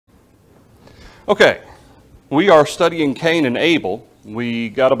Okay, we are studying Cain and Abel. We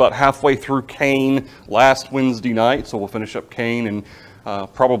got about halfway through Cain last Wednesday night, so we'll finish up Cain and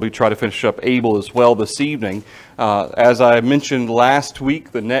probably try to finish up Abel as well this evening. As I mentioned last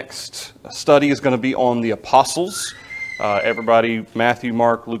week, the next study is going to be on the apostles. Everybody, Matthew,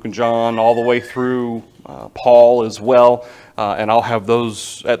 Mark, Luke, and John, all the way through Paul as well. And I'll have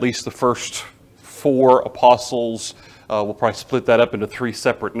those, at least the first 4 apostles. We'll probably split that up into 3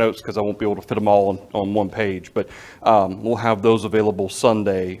 separate notes because I won't be able to fit them all on one page. But we'll have those available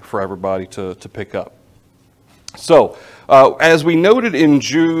Sunday for everybody to pick up. So, as we noted in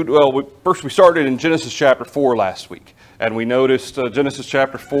Jude, first we started in Genesis chapter 4 last week. And we noticed Genesis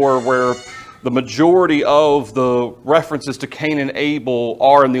chapter 4 where the majority of the references to Cain and Abel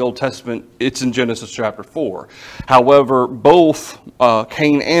are in the Old Testament. It's in Genesis chapter 4. However, both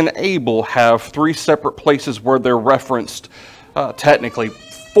Cain and Abel have 3 separate places where they're referenced, technically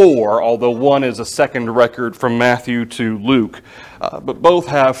 4, although one is a second record from Matthew to Luke. But both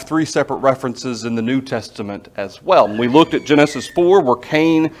have 3 separate references in the New Testament as well. And we looked at Genesis 4 where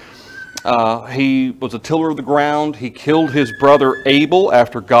Cain, he was a tiller of the ground. He killed his brother Abel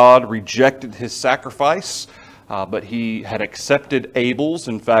after God rejected his sacrifice, but he had accepted Abel's.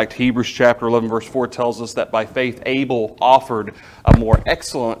 In fact, Hebrews chapter 11 verse 4 tells us that by faith Abel offered a more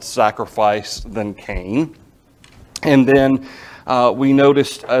excellent sacrifice than Cain. And then we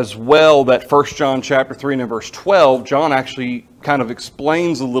noticed as well that 1 John chapter 3 and verse 12, John actually kind of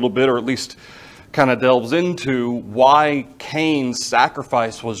explains a little bit, or at least kind of delves into why Cain's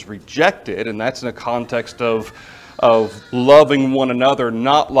sacrifice was rejected, and that's in a context of loving one another,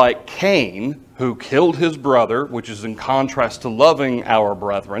 not like Cain, who killed his brother, which is in contrast to loving our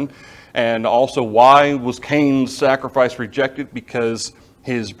brethren. And also, why was Cain's sacrifice rejected? Because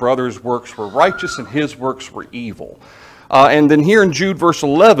his brother's works were righteous and his works were evil. And then here in Jude verse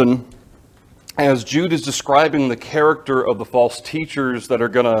 11, as Jude is describing the character of the false teachers that are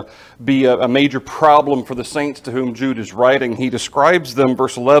going to be a major problem for the saints to whom Jude is writing, he describes them,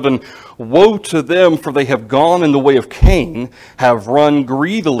 verse 11, "Woe to them, for they have gone in the way of Cain, have run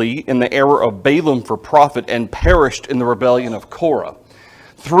greedily in the error of Balaam for profit, and perished in the rebellion of Korah."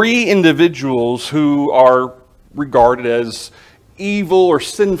 3 individuals who are regarded as evil or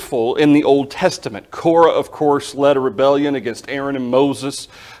sinful in the Old Testament. Korah, of course, led a rebellion against Aaron and Moses.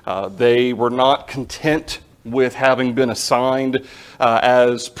 They were not content with having been assigned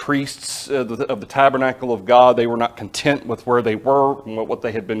as priests of the tabernacle of God. They were not content with where they were and what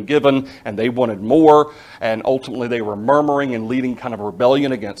they had been given, and they wanted more. And ultimately they were murmuring and leading kind of a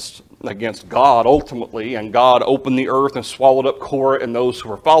rebellion against God ultimately. And God opened the earth and swallowed up Korah and those who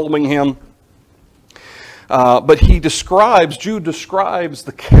were following him. But Jude describes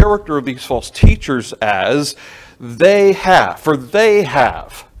the character of these false teachers as they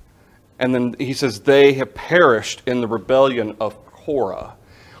have. And then he says, they have perished in the rebellion of Korah.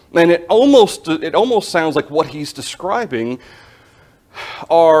 And it almost sounds like what he's describing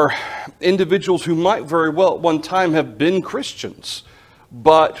are individuals who might very well at one time have been Christians,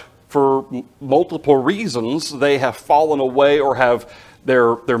 but for multiple reasons they have fallen away or have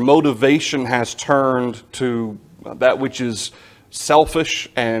their motivation has turned to that which is selfish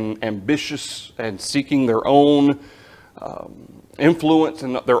and ambitious and seeking their own influence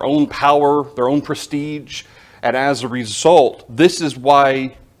and their own power, their own prestige. And as a result, this is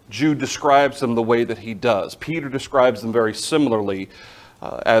why Jude describes them the way that he does. Peter describes them very similarly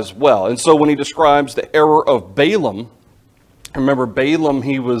as well. And so when he describes the error of Balaam, remember Balaam,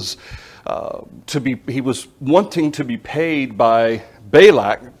 he was wanting to be paid by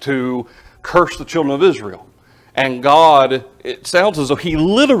Balak to curse the children of Israel. And God, it sounds as though he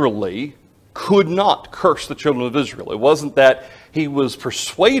literally could not curse the children of Israel. It wasn't that he was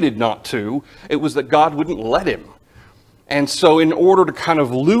persuaded not to, it was that God wouldn't let him. And so in order to kind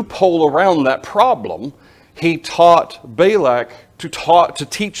of loophole around that problem, he taught Balak to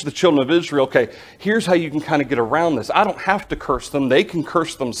teach the children of Israel, okay, here's how you can kind of get around this. I don't have to curse them. They can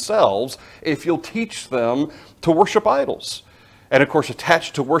curse themselves if you'll teach them to worship idols. And of course,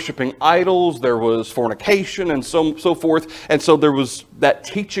 attached to worshiping idols, there was fornication and so forth. And so there was that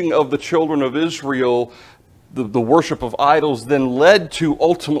teaching of the children of Israel, the worship of idols then led to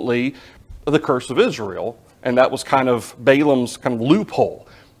ultimately the curse of Israel. And that was kind of Balaam's kind of loophole.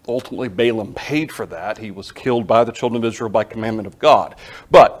 Ultimately, Balaam paid for that. He was killed by the children of Israel by commandment of God.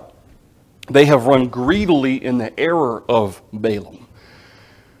 But they have run greedily in the error of Balaam,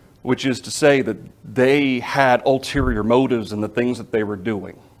 which is to say that they had ulterior motives in the things that they were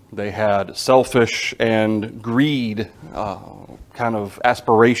doing. They had selfish and greed kind of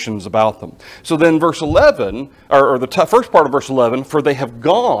aspirations about them. So then verse 11, or the first part of verse 11, for they have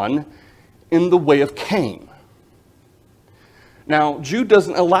gone in the way of Cain. Now, Jude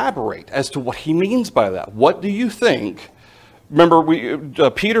doesn't elaborate as to what he means by that. What do you think?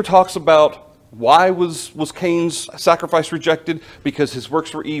 Remember, Peter talks about why was Cain's sacrifice rejected? Because his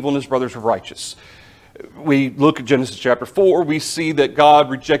works were evil and his brothers were righteous. We look at Genesis chapter 4, we see that God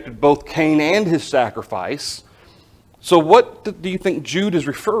rejected both Cain and his sacrifice. So what do you think Jude is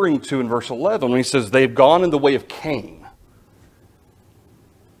referring to in verse 11 when he says they've gone in the way of Cain?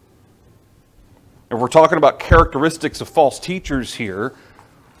 If we're talking about characteristics of false teachers here,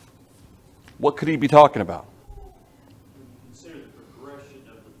 what could he be talking about? When you consider the progression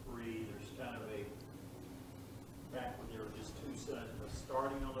of the three, there's kind of a, back when there were just two sons, of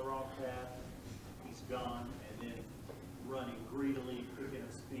starting on the wrong path, he's gone, and then running greedily, picking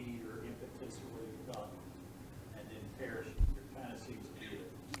up speed or impetus or where you come, and then perishing. There kind of seems to be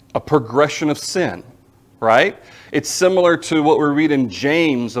A progression of sin, right? It's similar to what we read in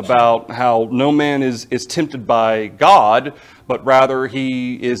James about how no man is tempted by God, but rather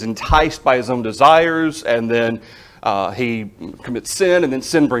he is enticed by his own desires, and then he commits sin, and then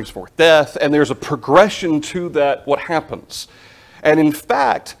sin brings forth death, and there's a progression to that, what happens. And in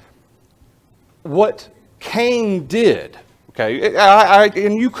fact, what Cain did, okay,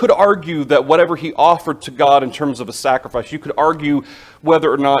 and you could argue that whatever he offered to God in terms of a sacrifice, you could argue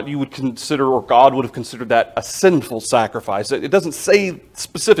whether or not you would consider, or God would have considered that a sinful sacrifice. It doesn't say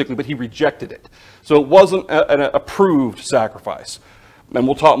specifically, but he rejected it. So it wasn't an approved sacrifice. And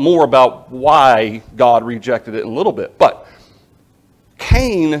we'll talk more about why God rejected it in a little bit. But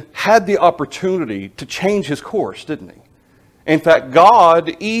Cain had the opportunity to change his course, didn't he? In fact,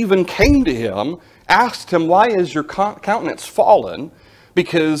 God even came to him, asked him, why is your countenance fallen?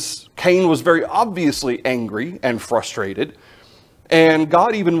 Because Cain was very obviously angry and frustrated. And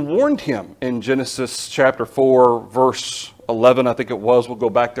God even warned him in Genesis chapter 4, verse 11, I think it was. We'll go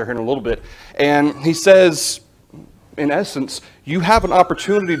back there here in a little bit. And he says, in essence, you have an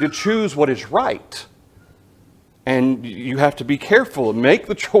opportunity to choose what is right. And you have to be careful and make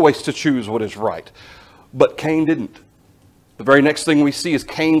the choice to choose what is right. But Cain didn't. The very next thing we see is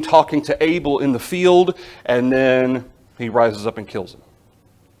Cain talking to Abel in the field, and then he rises up and kills him.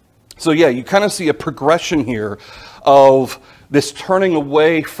 So yeah, you kind of see a progression here of this turning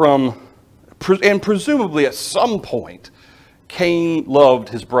away from, and presumably at some point, Cain loved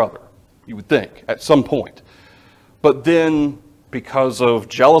his brother, you would think, at some point. But then, because of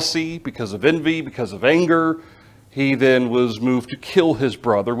jealousy, because of envy, because of anger, he then was moved to kill his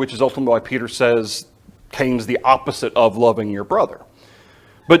brother, which is ultimately why Peter says Cain's the opposite of loving your brother.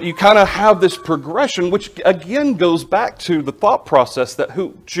 But you kind of have this progression, which again goes back to the thought process that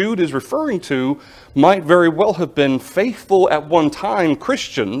who Jude is referring to might very well have been faithful at one time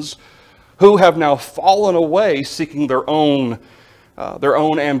Christians who have now fallen away seeking their own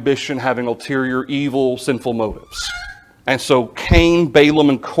ambition, having ulterior, evil, sinful motives. And so Cain, Balaam,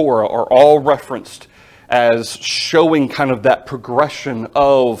 and Korah are all referenced as showing kind of that progression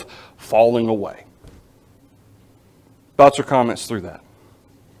of falling away. Thoughts or comments through that?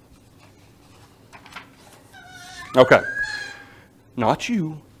 Okay. Not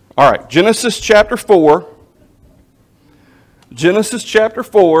you. All right. Genesis chapter 4. Genesis chapter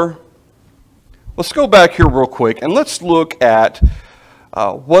 4. Let's go back here real quick and let's look at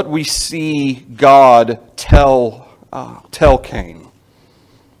what we see God tell Cain.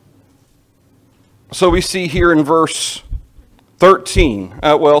 So we see here in verse 13,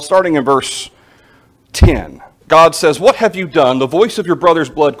 starting in verse 10. God says, "What have you done? The voice of your brother's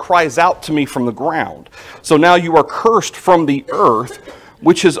blood cries out to me from the ground. So now you are cursed from the earth,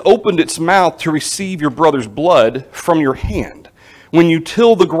 which has opened its mouth to receive your brother's blood from your hand. When you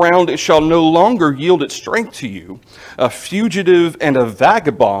till the ground, it shall no longer yield its strength to you. A fugitive and a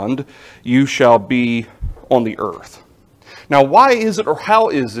vagabond you shall be on the earth." Now, why is it, or how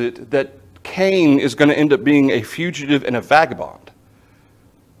is it, that Cain is going to end up being a fugitive and a vagabond?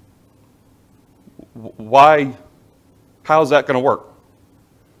 Why? How is that going to work?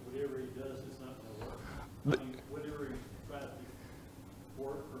 whatever he does is not going to work. I mean, whatever he tries to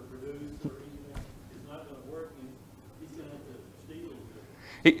work or produce or anything is not going to work, and he's going to have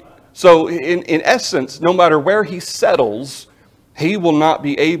to steal. So in essence, no matter where he settles, he will not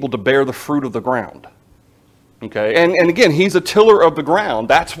be able to bear the fruit of the ground. Okay, and again, he's a tiller of the ground.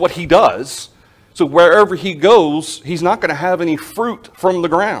 That's what he does. So wherever he goes, he's not going to have any fruit from the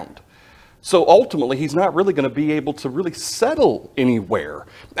ground. So ultimately, he's not really going to be able to really settle anywhere,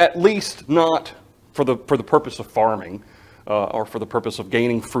 at least not for the purpose of farming or for the purpose of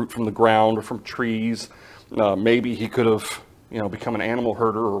gaining fruit from the ground or from trees. Maybe he could have, become an animal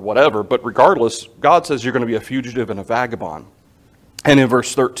herder or whatever. But regardless, God says you're going to be a fugitive and a vagabond. And in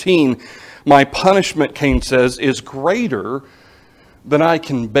verse 13, My punishment, Cain says, is greater than I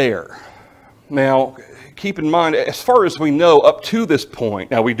can bear. Now, keep in mind, as far as we know up to this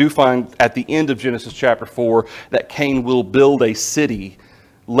point, now we do find at the end of Genesis chapter 4 that Cain will build a city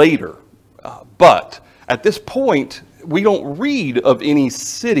later. But at this point, we don't read of any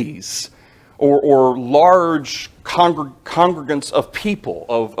cities or large congregants of people,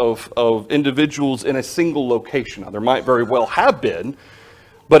 of individuals in a single location. Now, there might very well have been,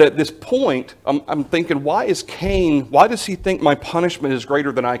 but at this point, I'm thinking, why does he think my punishment is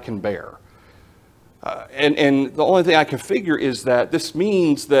greater than I can bear? And the only thing I can figure is that this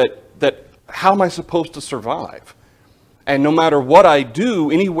means that how am I supposed to survive? And no matter what I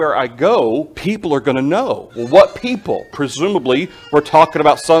do, anywhere I go, people are going to know. Well, what people? Presumably, we're talking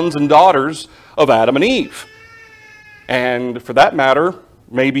about sons and daughters of Adam and Eve. And for that matter,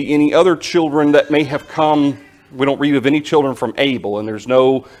 maybe any other children that may have come. We don't read of any children from Abel, and there's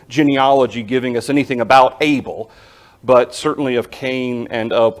no genealogy giving us anything about Abel, but certainly of Cain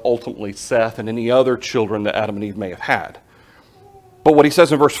and of ultimately Seth and any other children that Adam and Eve may have had. But what he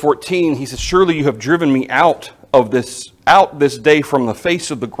says in verse 14, he says, surely you have driven me out this day from the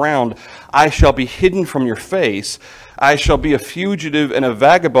face of the ground. I shall be hidden from your face. I shall be a fugitive and a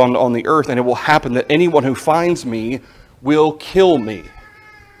vagabond on the earth, and it will happen that anyone who finds me will kill me.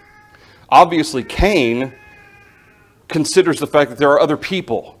 Obviously, Cain considers the fact that there are other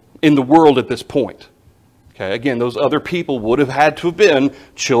people in the world at this point. Okay, again, those other people would have had to have been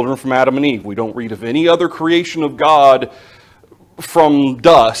children from Adam and Eve. We don't read of any other creation of God from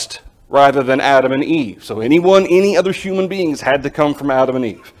dust rather than Adam and Eve. So any other human beings had to come from Adam and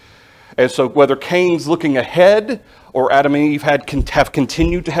Eve. And so whether Cain's looking ahead or Adam and Eve have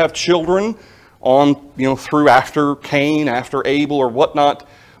continued to have children on, through after Cain, after Abel or whatnot,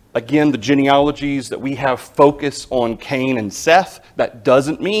 again, the genealogies that we have focus on Cain and Seth. That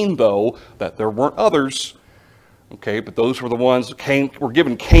doesn't mean, though, that there weren't others. Okay, but those were the ones. We're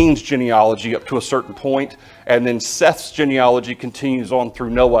given Cain's genealogy up to a certain point, and then Seth's genealogy continues on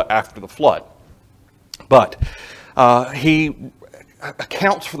through Noah after the flood. But he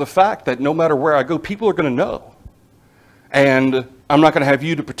accounts for the fact that no matter where I go, people are going to know. And I'm not going to have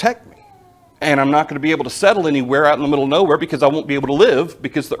you to protect me. And I'm not going to be able to settle anywhere out in the middle of nowhere because I won't be able to live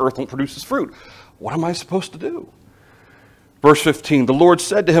because the earth won't produce its fruit. What am I supposed to do? Verse 15, the Lord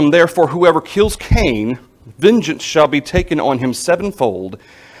said to him, therefore, whoever kills Cain, vengeance shall be taken on him sevenfold.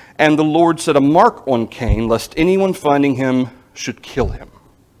 And the Lord set a mark on Cain, lest anyone finding him should kill him.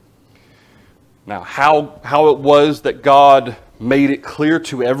 Now, how it was that God made it clear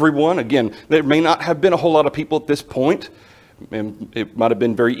to everyone, again, there may not have been a whole lot of people at this point. And it might have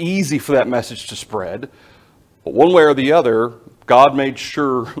been very easy for that message to spread. But one way or the other, God made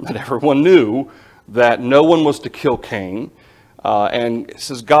sure that everyone knew that no one was to kill Cain. And it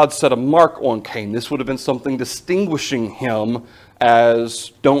says God set a mark on Cain. This would have been something distinguishing him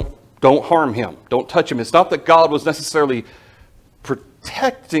as don't harm him, don't touch him. It's not that God was necessarily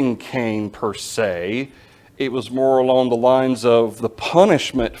protecting Cain per se. It was more along the lines of the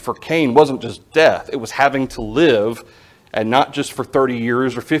punishment for Cain wasn't just death. It was having to live, and not just for 30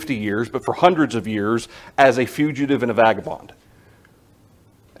 years or 50 years, but for hundreds of years as a fugitive and a vagabond.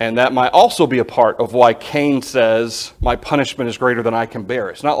 And that might also be a part of why Cain says, my punishment is greater than I can bear.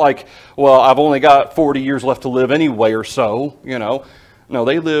 It's not like, well, I've only got 40 years left to live anyway or so, No,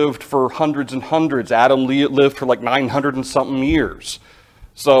 they lived for hundreds and hundreds. Adam lived for like 900 and something years.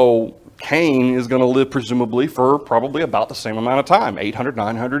 So Cain is going to live presumably for probably about the same amount of time, 800,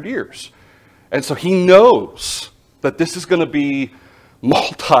 900 years. And so he knows that this is going to be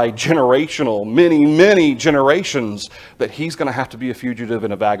multi-generational, many generations, that he's going to have to be a fugitive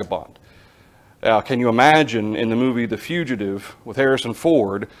and a vagabond. Now, can you imagine in the movie The Fugitive with Harrison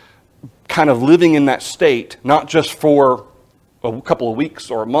Ford kind of living in that state, not just for a couple of weeks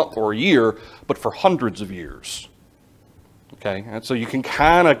or a month or a year, but for hundreds of years? Okay, and so you can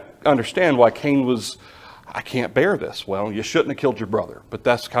kind of understand why Cain was, I can't bear this. Well, you shouldn't have killed your brother, but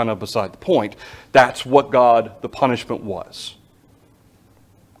that's kind of beside the point. That's what the punishment was.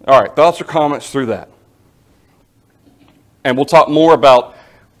 All right, thoughts or comments through that? And we'll talk more about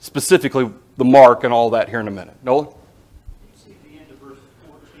specifically the mark and all that here in a minute. Nolan? You see at the end of verse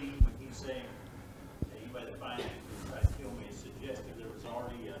 14 when he's saying, anybody that finds me try to kill me, is suggesting there was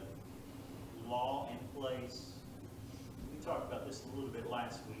already a law in place. We talked about this a little bit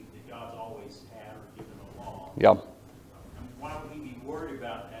last week, that God's always had or given a law. Yeah. Why would he be worried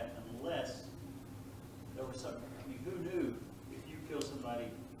about that unless there was some, who knew if you kill somebody,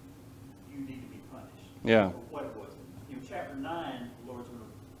 you need to be punished? Yeah. Or what it was. In chapter 9, the Lord's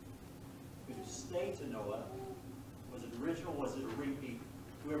going to say to Noah, was it original, was it a repeat?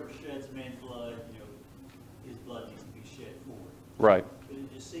 whoever sheds man's blood, his blood needs to be shed for it. Right. But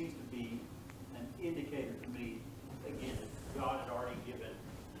it just seems to be an indicator to me, again, that God had already given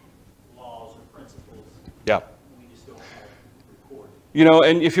laws or principles. Yeah. We just don't have it recorded.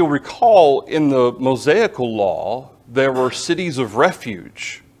 And if you'll recall, in the Mosaical law, there were cities of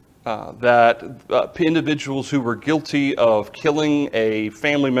refuge that individuals who were guilty of killing a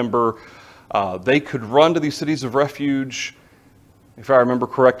family member, they could run to these cities of refuge, if I remember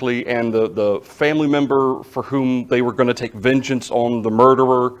correctly, and the family member for whom they were going to take vengeance on the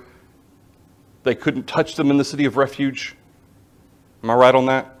murderer, they couldn't touch them in the city of refuge. Am I right on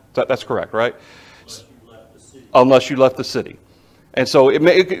that? That's correct, right? Unless you left the city. Unless you left the city. And so it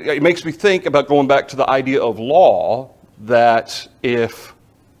makes me think about going back to the idea of law, that if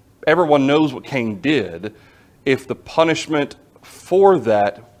everyone knows what Cain did, if the punishment for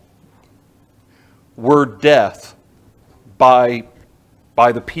that were death by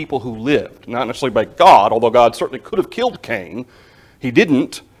the people who lived, not necessarily by God, although God certainly could have killed Cain, he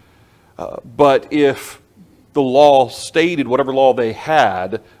didn't. But if the law stated, whatever law they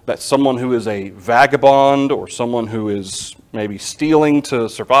had, that someone who is a vagabond or someone who is maybe stealing to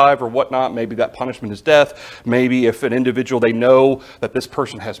survive or whatnot, maybe that punishment is death. Maybe if an individual, they know that this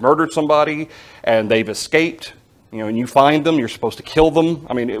person has murdered somebody and they've escaped, and you find them, you're supposed to kill them.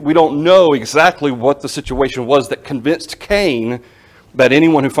 I mean, we don't know exactly what the situation was that convinced Cain that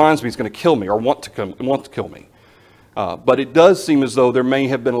anyone who finds me is going to kill me or want to kill me. But it does seem as though there may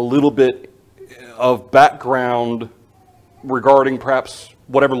have been a little bit of background regarding perhaps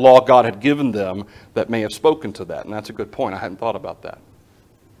whatever law God had given them that may have spoken to that. And that's a good point. I hadn't thought about that.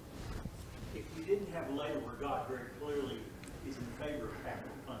 If you didn't have later where God very clearly is in favor of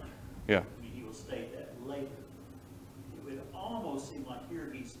capital punishment, Yeah. I mean, he will state that later. It would almost seem like here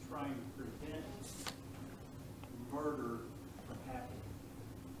he's trying to prevent murder from happening.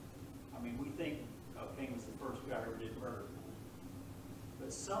 I mean, we think Cain was the first guy who ever did murder.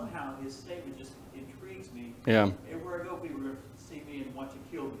 But somehow his statement just intrigues me. Yeah. Everywhere I go, people are going to see me and want to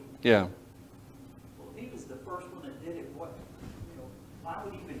kill me. Yeah. Well, he was the first one that did it. Why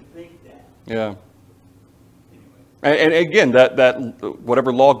would he even think that? Yeah. Anyway. And again, that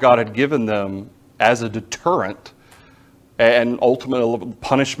whatever law God had given them as a deterrent and ultimate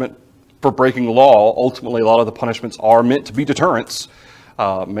punishment for breaking law, ultimately a lot of the punishments are meant to be deterrents.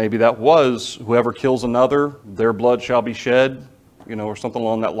 Maybe that was whoever kills another, their blood shall be shed, or something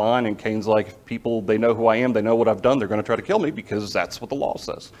along that line. And Cain's like, if people, they know who I am, they know what I've done, they're going to try to kill me because that's what the law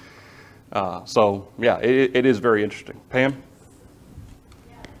says. So, yeah, it is very interesting. Pam?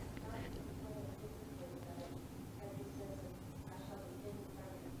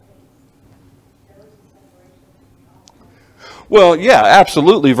 Well, yeah,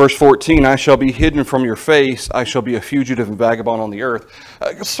 absolutely. Verse 14, I shall be hidden from your face. I shall be a fugitive and vagabond on the earth.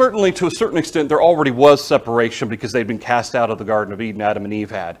 Certainly, to a certain extent, there already was separation because they'd been cast out of the Garden of Eden, Adam and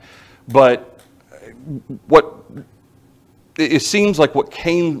Eve had. But it seems like what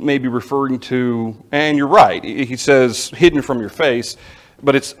Cain may be referring to, and you're right, he says hidden from your face,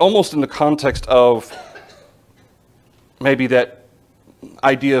 but it's almost in the context of maybe that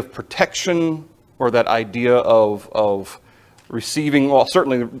idea of protection or that idea of receiving, well,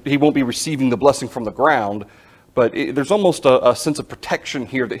 certainly he won't be receiving the blessing from the ground, but there's almost a sense of protection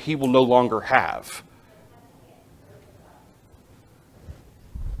here that he will no longer have.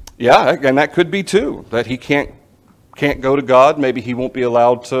 Yeah, and that could be too, that he can't go to God. Maybe he won't be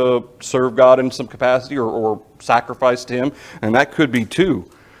allowed to serve God in some capacity or sacrifice to him, and that could be too.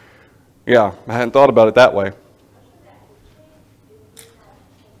 Yeah, I hadn't thought about it that way.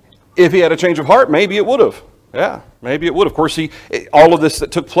 If he had a change of heart, maybe it would have. Yeah, maybe it would. Of course, all of this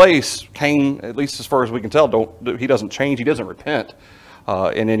that took place, Cain, at least as far as we can tell, he doesn't change. He doesn't repent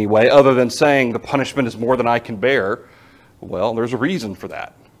in any way, other than saying the punishment is more than I can bear. Well, there's a reason for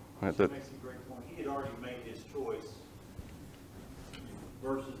that. That makes a great point. He had already made his choice.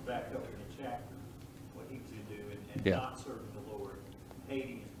 Verses back up in the chapter, what he was going to do, and Yeah. not serving the Lord,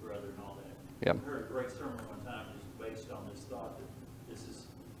 hating his brother and all that. Yeah. I heard a great sermon one time just based on this thought that this is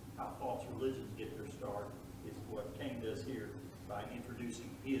how false religions get their start, is what Cain does here by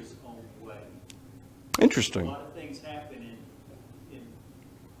introducing his own way. Interesting. A lot of things happen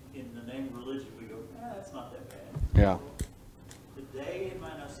in the name of religion. We go, that's not that bad. Yeah. Today it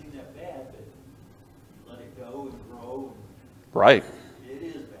might not seem that bad, but you let it go and grow. Right. It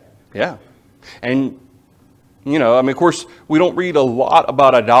is bad. Yeah. And, of course, we don't read a lot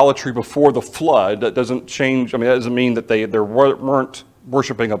about idolatry before the flood. That doesn't change. That doesn't mean that there weren't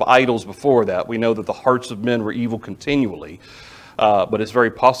worshiping of idols before that. We know that the hearts of men were evil continually. But it's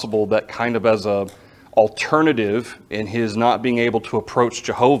very possible that kind of as a alternative in his not being able to approach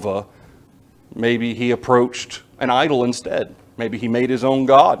Jehovah, maybe he approached an idol instead. Maybe he made his own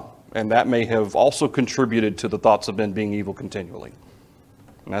God, and that may have also contributed to the thoughts of men being evil continually.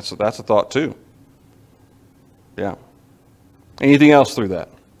 And that's a thought too. Yeah. Anything else through that?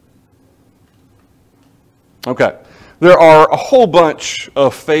 Okay. There are a whole bunch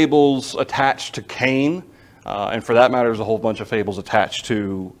of fables attached to Cain, and for that matter, there's a whole bunch of fables attached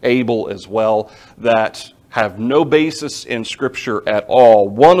to Abel as well that have no basis in Scripture at all.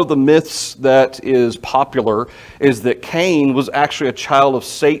 One of the myths that is popular is that Cain was actually a child of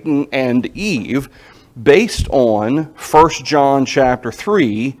Satan and Eve, based on 1 John chapter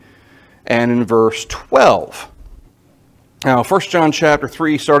 3 and in verse 12. Now, 1 John chapter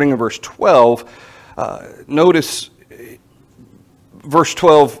 3, starting in verse 12, notice verse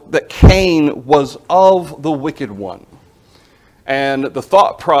 12, that Cain was of the wicked one. And the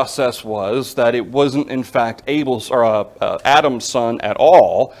thought process was that it wasn't, in fact, Adam's son at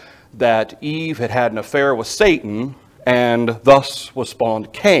all, that Eve had had an affair with Satan, and thus was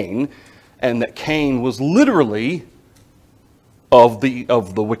spawned Cain, and that Cain was literally of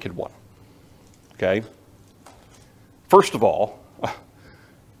the wicked one. Okay? First of all,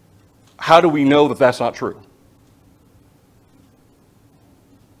 how do we know that that's not true?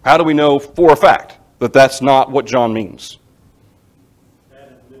 How do we know for a fact that that's not what John means?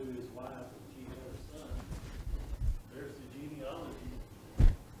 Adam knew his wife and she had a son. There's the genealogy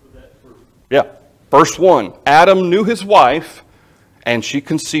for that proof. Yeah. Verse 1, Adam knew his wife, and she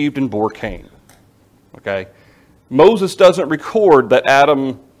conceived and bore Cain. Okay? Moses doesn't record that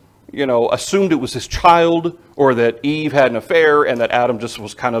Adam, assumed it was his child, or that Eve had an affair, and that Adam just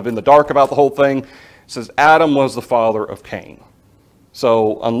was kind of in the dark about the whole thing. It says Adam was the father of Cain.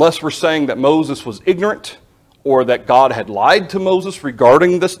 So unless we're saying that Moses was ignorant, or that God had lied to Moses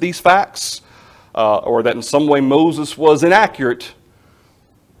regarding these facts, or that in some way Moses was inaccurate,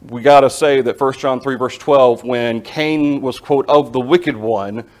 we got to say that 1 John 3 verse 12, when Cain was, quote, of the wicked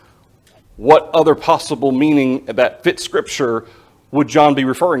one, what other possible meaning that fits Scripture would John be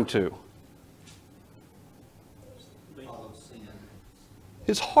referring to?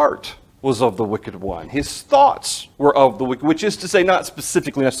 His heart was of the wicked one. His thoughts were of the wicked, which is to say not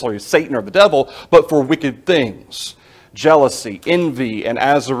specifically necessarily Satan or the devil, but for wicked things. Jealousy, envy, and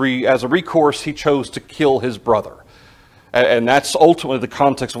as a recourse, he chose to kill his brother. And that's ultimately the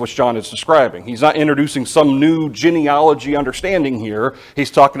context of which John is describing. He's not introducing some new genealogy understanding here.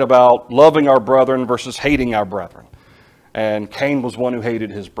 He's talking about loving our brethren versus hating our brethren. And Cain was one who hated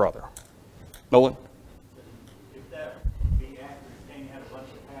his brother. Nolan? If that be accurate, Cain had a bunch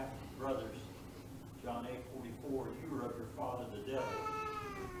of half-brothers. John 8:44, you were of your father the devil.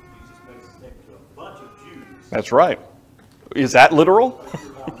 Jesus basically said to a bunch of Jews. That's right. Is that literal?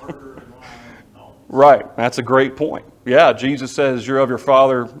 About murder and lying and all. Right. That's a great point. Yeah, Jesus says you're of your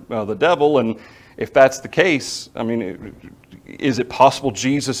father, the devil, and if that's the case, I mean, is it possible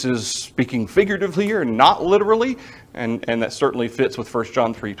Jesus is speaking figuratively here and not literally? And that certainly fits with 1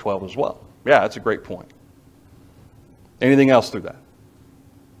 John 3:12 as well. Yeah, that's a great point. Anything else through that?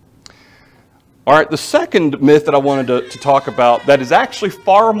 All right, the second myth that I wanted to talk about that is actually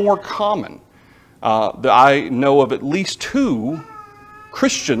far more common, that I know of at least two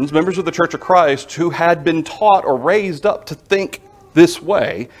Christians, members of the Church of Christ, who had been taught or raised up to think this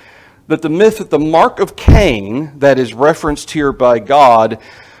way, that the myth that the mark of Cain that is referenced here by God,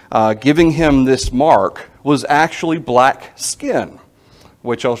 giving him this mark, was actually black skin,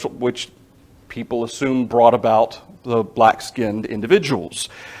 which people assume brought about the black-skinned individuals.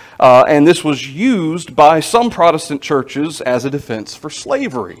 And this was used by some Protestant churches as a defense for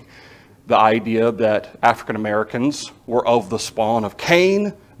slavery. The idea that African Americans were of the spawn of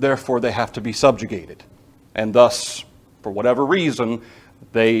Cain, therefore they have to be subjugated. And thus, for whatever reason,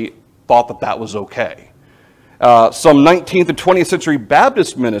 they thought that that was okay. Some 19th and 20th century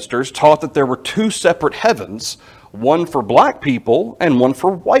Baptist ministers taught that there were two separate heavens, one for black people and one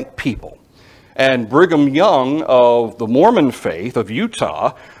for white people. And Brigham Young of the Mormon faith of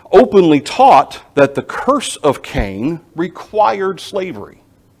Utah openly taught that the curse of Cain required slavery.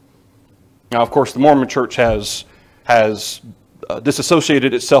 Now, of course, the Mormon Church has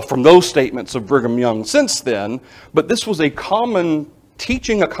disassociated itself from those statements of Brigham Young since then, but this was a common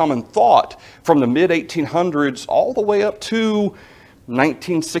teaching, a common thought from the mid-1800s all the way up to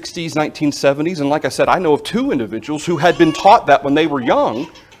 1960s, 1970s. And like I said, I know of two individuals who had been taught that when they were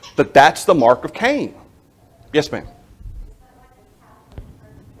young, that that's the mark of Cain. Yes, ma'am.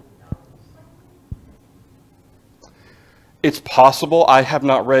 It's possible. I have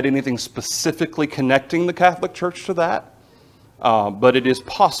not read anything specifically connecting the Catholic Church to that. but it is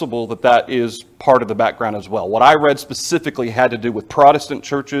possible that that is part of the background as well. What I read specifically had to do with Protestant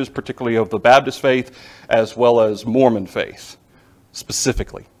churches, particularly of the Baptist faith, as well as Mormon faith,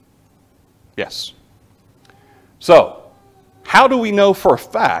 specifically. Yes. So, how do we know for a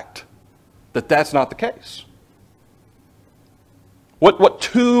fact that that's not the case? What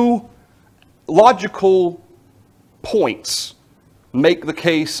two logical points make the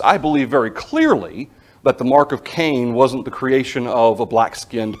case, I believe very clearly, that the mark of Cain wasn't the creation of a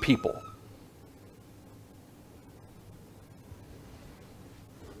black-skinned people?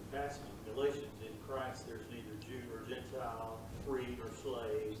 The passage in Galatians, in Christ there's neither Jew or Gentile, free or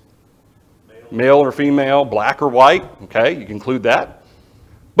slave, Male or female, black or white, okay, you can include that.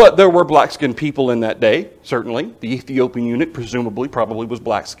 But there were black-skinned people in that day, certainly. The Ethiopian eunuch presumably probably was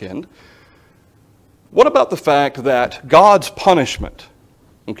black-skinned. What about the fact that God's punishment,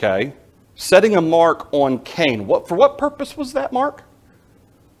 okay, setting a mark on Cain, for what purpose was that mark?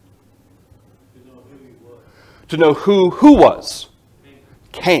 to know who he was. To know who was?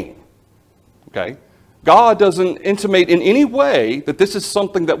 Cain. Okay? God doesn't intimate in any way that this is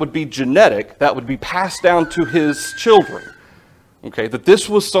something that would be genetic, that would be passed down to his children. Okay? That this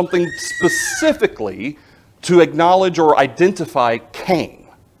was something specifically to acknowledge or identify Cain,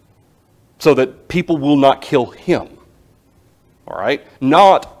 so that people will not kill him. All right?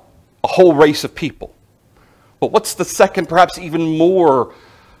 Not a whole race of people. But what's the second, perhaps even more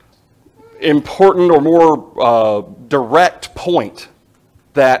important or more direct point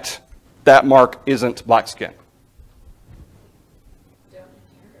that that mark isn't black skin?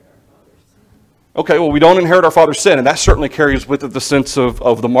 Okay, well, we don't inherit our father's sin, and that certainly carries with it the sense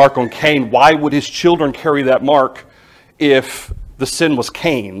of the mark on Cain. Why would his children carry that mark if the sin was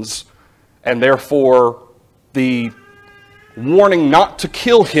Cain's, and therefore the warning not to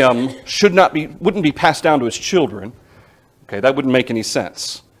kill him wouldn't be passed down to his children? Okay, that wouldn't make any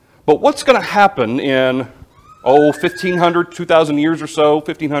sense. But what's going to happen in, 1,500, 2,000 years or so,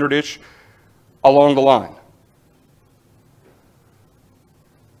 1,500-ish, along the line?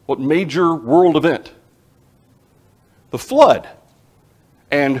 What major world event? The flood.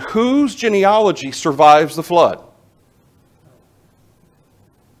 And whose genealogy survives the flood?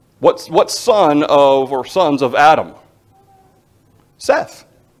 What son of, or sons of Adam? Seth.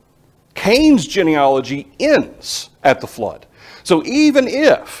 Cain's genealogy ends at the flood. So even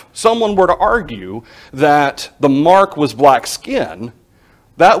if someone were to argue that the mark was black skin,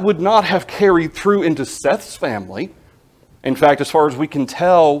 that would not have carried through into Seth's family. In fact, as far as we can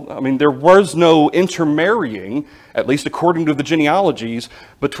tell, I mean, there was no intermarrying, at least according to the genealogies,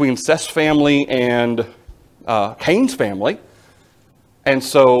 between Seth's family and Cain's family. And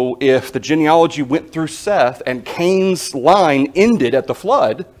so if the genealogy went through Seth and Cain's line ended at the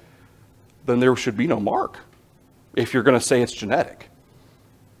flood, then there should be no mark, if you're going to say it's genetic.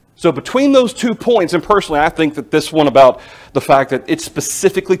 So between those 2 points, and personally I think that this one about the fact that it's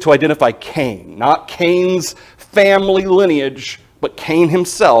specifically to identify Cain, not Cain's family lineage, but Cain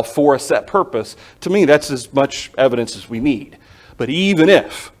himself for a set purpose, to me that's as much evidence as we need. But even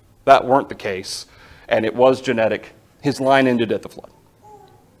if that weren't the case, and it was genetic, his line ended at the flood.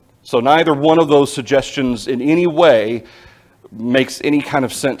 So neither one of those suggestions in any way makes any kind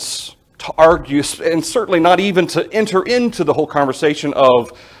of sense to argue, and certainly not even to enter into the whole conversation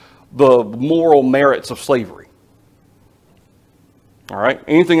of the moral merits of slavery. All right,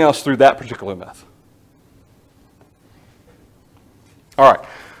 anything else through that particular myth? All right,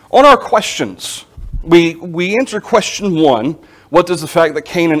 on our questions, we answered question 1. What does the fact that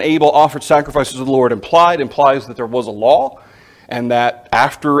Cain and Abel offered sacrifices to the Lord imply? It implies that there was a law, and that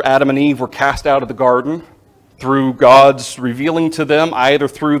after Adam and Eve were cast out of the garden, through God's revealing to them, either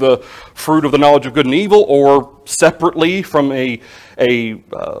through the fruit of the knowledge of good and evil, or separately from a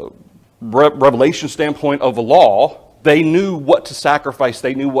revelation standpoint of the law, they knew what to sacrifice,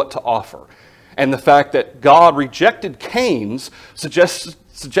 they knew what to offer. And the fact that God rejected Cain's suggests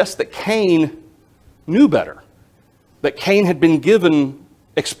that Cain knew better, that Cain had been given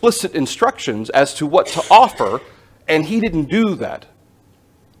explicit instructions as to what to offer, and he didn't do that.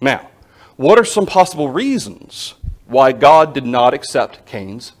 Now, what are some possible reasons why God did not accept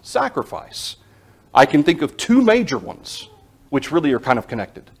Cain's sacrifice? I can think of 2 major ones, which really are kind of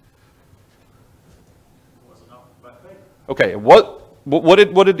connected. Okay, what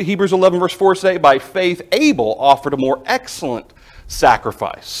did Hebrews 11 verse 4 say? By faith, Abel offered a more excellent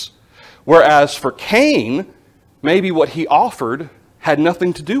sacrifice. Whereas for Cain, maybe what he offered had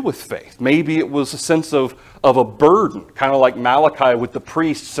nothing to do with faith. Maybe it was a sense of a burden, kind of like Malachi with the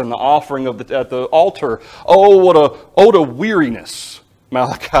priests and the offering at the altar. Oh, what a weariness,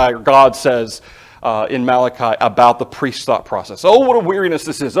 Malachi, or God says, in Malachi about the priest's thought process. Oh, what a weariness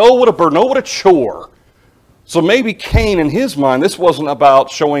this is. Oh, what a burden. Oh, what a chore. So maybe Cain, in his mind, this wasn't about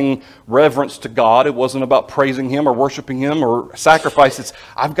showing reverence to God. It wasn't about praising Him or worshiping Him or sacrifices.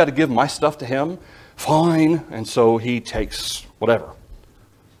 I've got to give my stuff to Him. Fine. And so he takes whatever.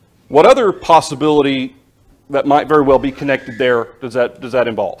 What other possibility that might very well be connected there does that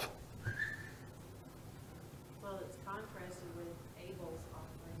involve? Well, it's contrasted with Abel's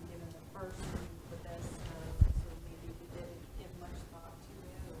offering, given the first the best, so maybe he didn't give much thought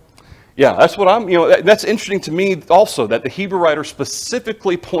to it. Yeah, that's what that's interesting to me also, that the Hebrew writer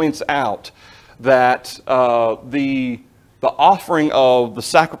specifically points out that the offering of the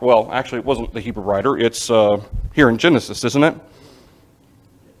sacrifice, well, actually it wasn't the Hebrew writer, it's here in Genesis, isn't it?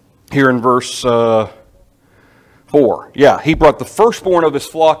 Here in verse 4. Yeah, he brought the firstborn of his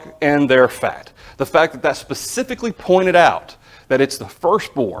flock and their fat. The fact that specifically pointed out that it's the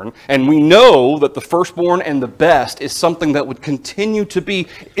firstborn, and we know that the firstborn and the best is something that would continue to be.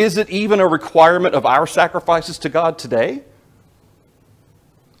 Is it even a requirement of our sacrifices to God today?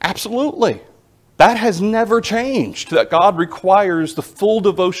 Absolutely. That has never changed, that God requires the full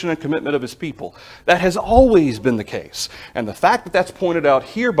devotion and commitment of His people. That has always been the case. And the fact that that's pointed out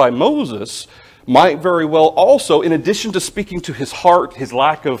here by Moses might very well also, in addition to speaking to his heart, his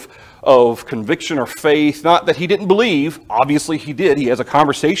lack of conviction or faith, not that he didn't believe, obviously he did, he has a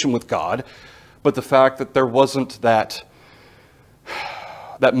conversation with God, but the fact that there wasn't that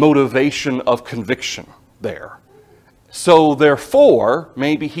motivation of conviction there. So therefore,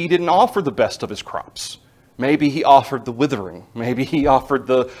 maybe he didn't offer the best of his crops. Maybe he offered the withering. Maybe he offered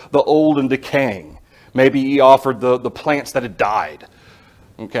the old and decaying. Maybe he offered the plants that had died.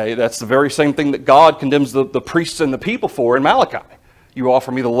 Okay, that's the very same thing that God condemns the priests and the people for in Malachi. You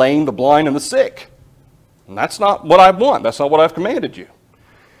offer me the lame, the blind, and the sick. And that's not what I want. That's not what I've commanded you.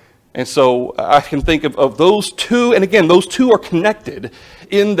 And so I can think of those two, and again, those two are connected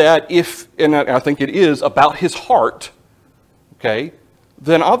in that and I think it is about his heart, okay,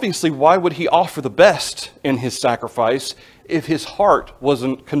 then obviously why would he offer the best in his sacrifice if his heart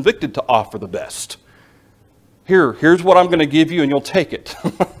wasn't convicted to offer the best? Here's what I'm going to give you and you'll take it.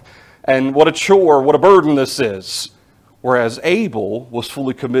 And what a chore, what a burden this is. Whereas Abel was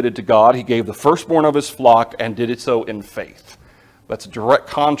fully committed to God. He gave the firstborn of his flock and did it so in faith. That's a direct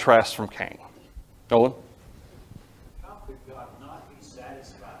contrast from Cain. Nolan? How could God not be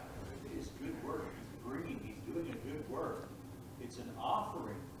satisfied with His good work He's bringing? He's doing a good work. It's an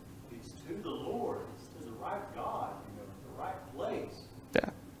offering. It's to the Lord. It's to the right God, the right place. Yeah.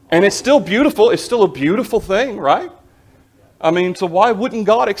 And it's still beautiful. It's still a beautiful thing, right? I mean, so why wouldn't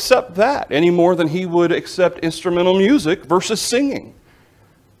God accept that any more than He would accept instrumental music versus singing?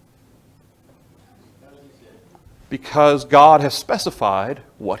 Because God has specified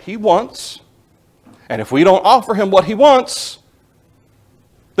what He wants. And if we don't offer Him what He wants,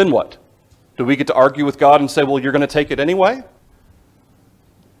 then what? Do we get to argue with God and say, well, you're going to take it anyway?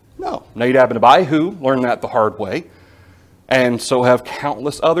 No. Nadab and Abihu learned that the hard way. And so have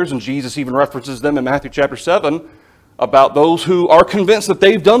countless others. And Jesus even references them in Matthew chapter 7 about those who are convinced that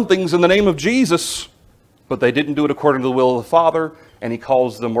they've done things in the name of Jesus, but they didn't do it according to the will of the Father. And He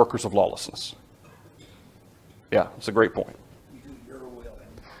calls them workers of lawlessness. Yeah, it's a great point.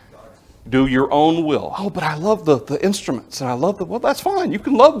 Do your own will. Oh, but I love the instruments, and I love well, that's fine. You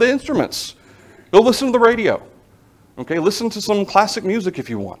can love the instruments. Go listen to the radio. Okay, listen to some classic music if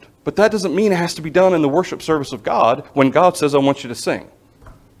you want. But that doesn't mean it has to be done in the worship service of God when God says, I want you to sing.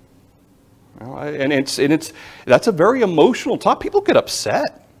 And that's a very emotional topic. People get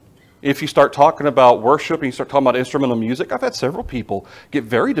upset if you start talking about worship and you start talking about instrumental music. I've had several people get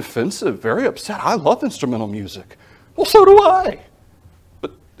very defensive, very upset. I love instrumental music. Well, so do I.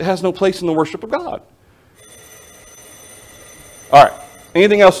 But it has no place in the worship of God. All right.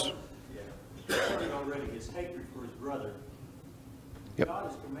 Anything else? Already his hatred for his brother. Yep. God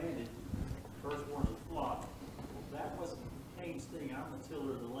has commanded the firstborn of the flock. Well, that wasn't Cain's thing. I'm a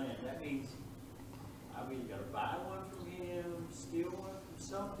tiller of the land. That means I've either got to buy one from him, steal one from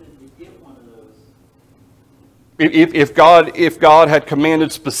something to get one of those. If God had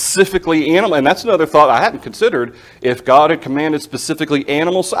commanded specifically animal, and that's another thought I hadn't considered, if God had commanded specifically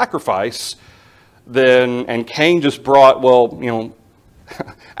animal sacrifice, then, and Cain just brought, well,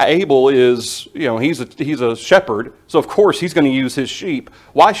 Abel is, he's a shepherd, so of course he's going to use his sheep.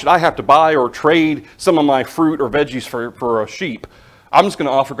 Why should I have to buy or trade some of my fruit or veggies for a sheep? I'm just going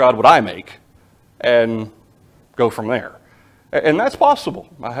to offer God what I make and go from there. And that's possible.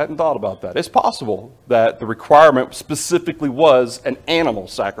 I hadn't thought about that. It's possible that the requirement specifically was an animal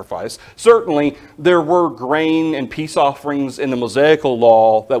sacrifice. Certainly, there were grain and peace offerings in the Mosaical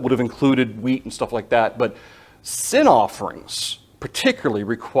law that would have included wheat and stuff like that, but sin offerings particularly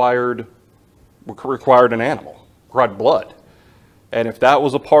required an animal, required blood. And if that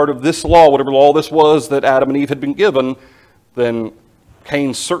was a part of this law, whatever law this was that Adam and Eve had been given, then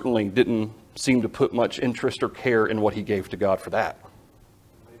Cain certainly didn't seem to put much interest or care in what he gave to God for that.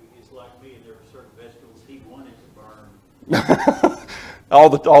 Maybe he's like me, and there were certain vegetables he wanted to burn.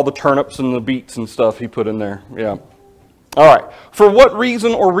 all the turnips and the beets and stuff he put in there. Yeah. All right. For what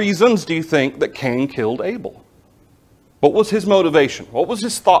reason or reasons do you think that Cain killed Abel? What was his motivation? What was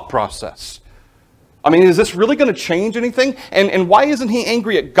his thought process? I mean, is this really going to change anything? And why isn't he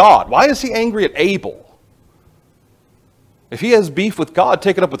angry at God? Why is he angry at Abel? If he has beef with God,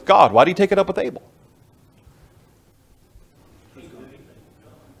 take it up with God. Why do you take it up with Abel?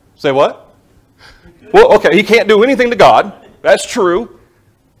 Say what? Well, okay, he can't do anything to God. That's true.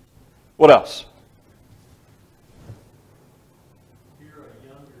 What else? You're a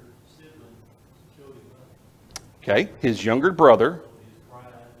younger sibling, showed him up. Okay, his younger brother.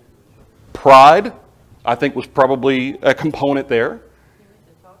 Pride, I think, was probably a component there. You need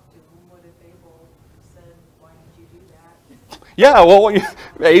to talk to him. What if Abel said, why did you do that? Yeah, well,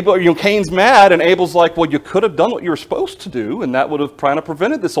 Abel, Cain's mad, and Abel's like, well, you could have done what you were supposed to do, and that would have kind of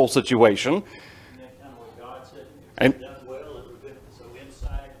prevented this whole situation. Isn't that kind of what God said? And- If you've done well, it would have been so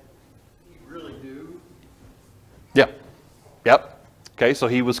inside. You really do. Yep. Okay, so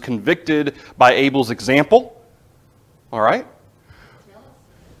he was convicted by Abel's example. All right.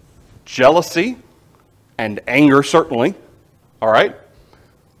 Jealousy and anger, certainly. All right.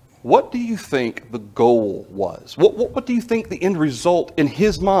 What do you think the goal was? What do you think the end result in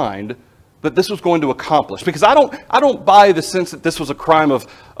his mind that this was going to accomplish? Because I don't buy the sense that this was a crime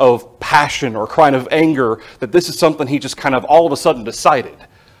of passion or a crime of anger, that this is something he just kind of all of a sudden decided.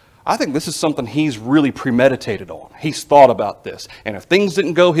 I think this is something he's really premeditated on. He's thought about this. And if things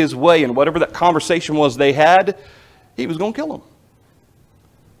didn't go his way and whatever that conversation was they had, he was going to kill him.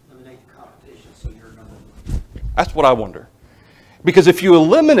 Eliminate the competition so you're number one. That's what I wonder. Because if you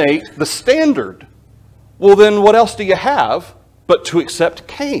eliminate the standard, well then what else do you have but to accept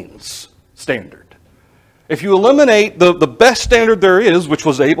Cain's standard? If you eliminate the best standard there is, which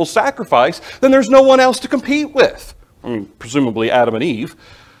was Abel's sacrifice, then there's no one else to compete with. I mean, presumably Adam and Eve.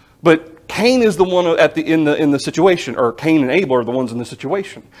 But Cain is the one in the situation, or Cain and Abel are the ones in the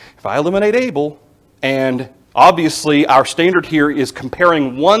situation. If I eliminate Abel, and obviously our standard here is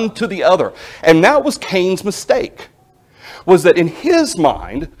comparing one to the other, and that was Cain's mistake, was that in his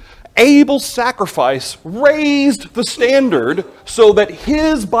mind, Abel's sacrifice raised the standard so that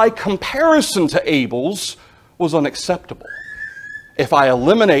his, by comparison to Abel's, was unacceptable. If I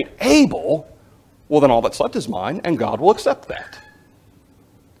eliminate Abel, well then all that's left is mine, and God will accept that.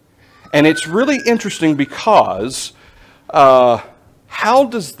 And it's really interesting because how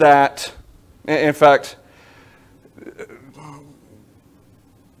does that, in fact,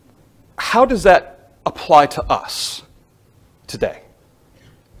 how does that apply to us today?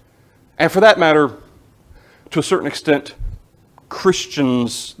 And for that matter, to a certain extent,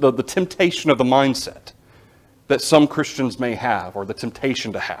 Christians, the temptation of the mindset that some Christians may have, or the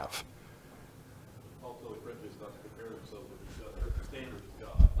temptation to have.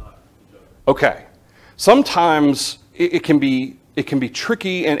 Okay. Sometimes it can be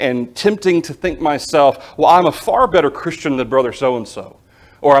tricky and tempting to think myself, well, I'm a far better Christian than brother so-and-so.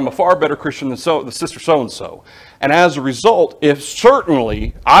 Or I'm a far better Christian than the sister so-and-so. And as a result, if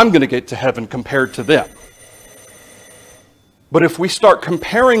certainly I'm going to get to heaven compared to them. But if we start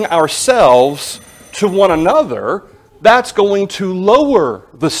comparing ourselves to one another, that's going to lower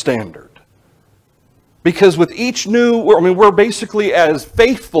the standard. Because with each we're basically as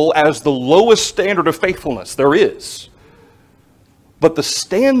faithful as the lowest standard of faithfulness there is. But the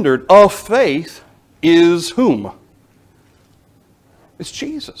standard of faith is whom? It's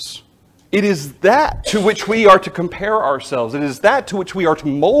Jesus. It is that to which we are to compare ourselves. It is that to which we are to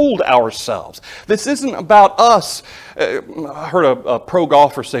mold ourselves. This isn't about us. I heard a pro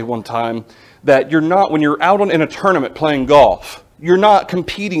golfer say one time that when you're out in a tournament playing golf, you're not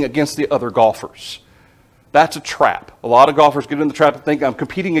competing against the other golfers. That's a trap. A lot of golfers get in the trap to think I'm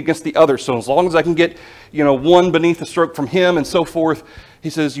competing against the others. So as long as I can get, one beneath the stroke from him and so forth, he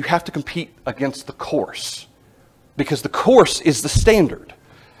says you have to compete against the course. Because the course is the standard.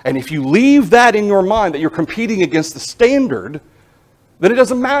 And if you leave that in your mind, that you're competing against the standard, then it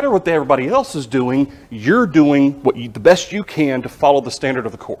doesn't matter what everybody else is doing. You're doing the best you can to follow the standard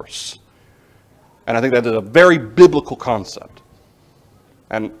of the course. And I think that is a very biblical concept.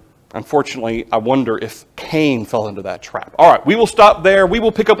 And unfortunately, I wonder if Cain fell into that trap. All right, we will stop there. We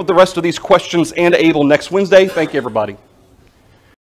will pick up with the rest of these questions and Abel next Wednesday. Thank you, everybody.